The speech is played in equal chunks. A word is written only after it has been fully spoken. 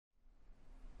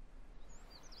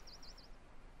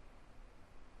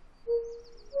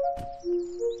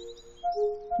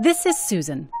This is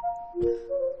Susan.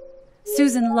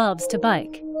 Susan loves to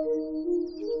bike.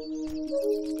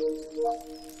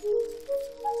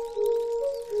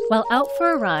 While out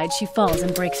for a ride, she falls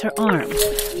and breaks her arm.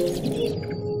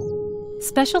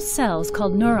 Special cells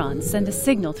called neurons send a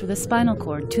signal through the spinal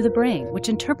cord to the brain, which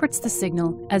interprets the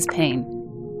signal as pain.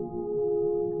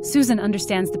 Susan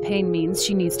understands the pain means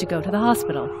she needs to go to the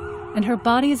hospital, and her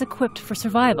body is equipped for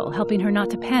survival, helping her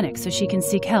not to panic so she can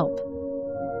seek help.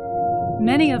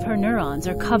 Many of her neurons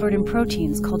are covered in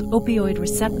proteins called opioid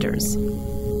receptors.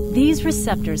 These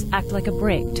receptors act like a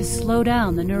brake to slow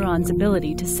down the neuron's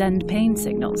ability to send pain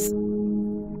signals.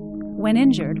 When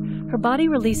injured, her body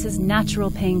releases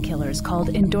natural painkillers called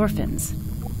endorphins.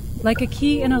 Like a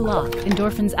key in a lock,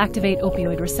 endorphins activate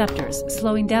opioid receptors,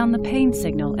 slowing down the pain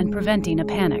signal and preventing a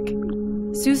panic.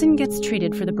 Susan gets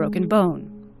treated for the broken bone,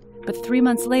 but 3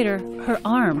 months later, her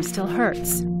arm still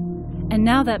hurts. And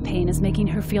now that pain is making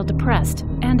her feel depressed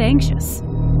and anxious.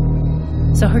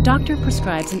 So her doctor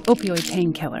prescribes an opioid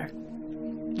painkiller.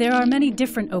 There are many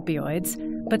different opioids,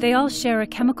 but they all share a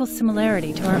chemical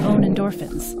similarity to our own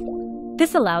endorphins.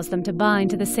 This allows them to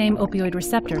bind to the same opioid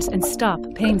receptors and stop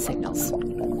pain signals.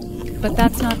 But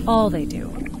that's not all they do.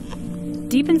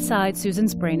 Deep inside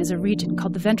Susan's brain is a region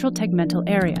called the ventral tegmental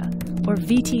area, or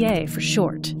VTA for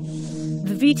short.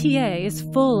 The VTA is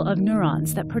full of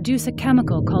neurons that produce a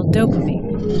chemical called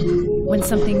dopamine. When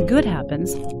something good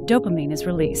happens, dopamine is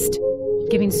released,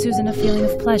 giving Susan a feeling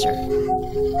of pleasure.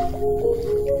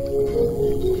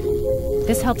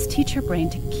 This helps teach her brain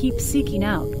to keep seeking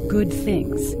out good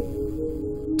things.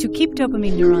 To keep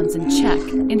dopamine neurons in check,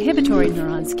 inhibitory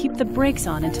neurons keep the brakes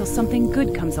on until something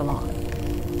good comes along.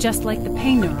 Just like the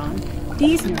pain neuron,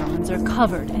 these neurons are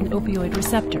covered in opioid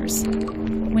receptors.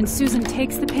 When Susan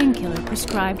takes the painkiller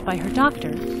prescribed by her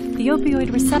doctor, the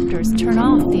opioid receptors turn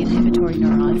off the inhibitory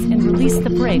neurons and release the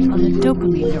brake on the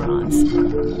dopamine neurons.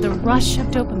 The rush of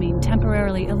dopamine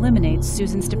temporarily eliminates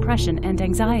Susan's depression and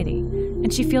anxiety,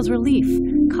 and she feels relief,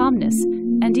 calmness,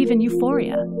 and even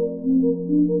euphoria.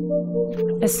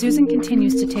 As Susan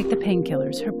continues to take the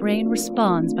painkillers, her brain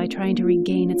responds by trying to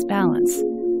regain its balance.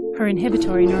 Her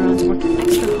inhibitory neurons work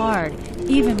extra hard,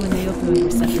 even when the opioid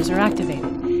receptors are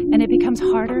activated, and it becomes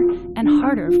harder and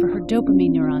harder for her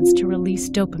dopamine neurons to release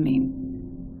dopamine.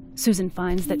 Susan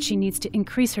finds that she needs to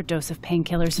increase her dose of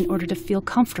painkillers in order to feel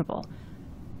comfortable.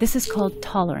 This is called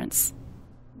tolerance.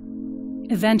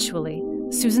 Eventually,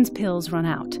 Susan's pills run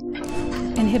out.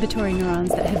 Inhibitory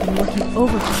neurons that had been working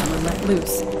overtime are let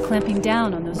loose, clamping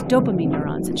down on those dopamine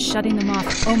neurons and shutting them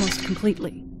off almost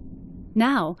completely.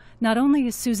 Now, not only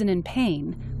is Susan in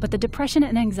pain, but the depression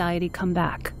and anxiety come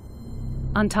back.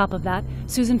 On top of that,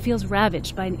 Susan feels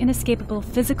ravaged by an inescapable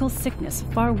physical sickness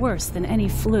far worse than any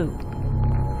flu.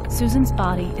 Susan's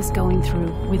body is going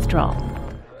through withdrawal.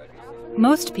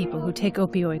 Most people who take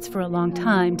opioids for a long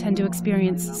time tend to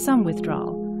experience some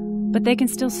withdrawal, but they can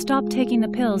still stop taking the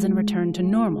pills and return to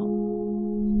normal.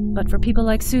 But for people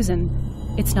like Susan,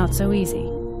 it's not so easy.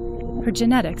 Her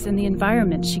genetics and the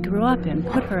environment she grew up in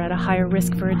put her at a higher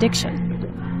risk for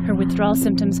addiction. Her withdrawal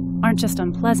symptoms aren't just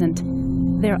unpleasant,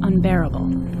 they're unbearable.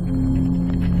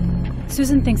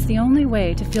 Susan thinks the only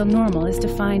way to feel normal is to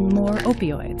find more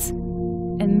opioids.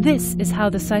 And this is how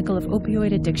the cycle of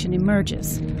opioid addiction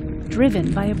emerges,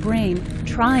 driven by a brain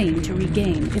trying to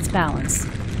regain its balance.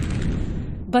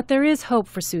 But there is hope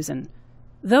for Susan.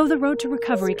 Though the road to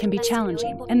recovery can be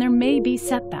challenging and there may be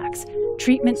setbacks,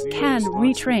 treatment can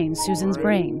retrain Susan's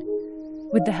brain.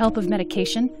 With the help of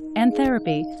medication and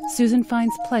therapy, Susan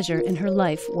finds pleasure in her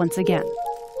life once again.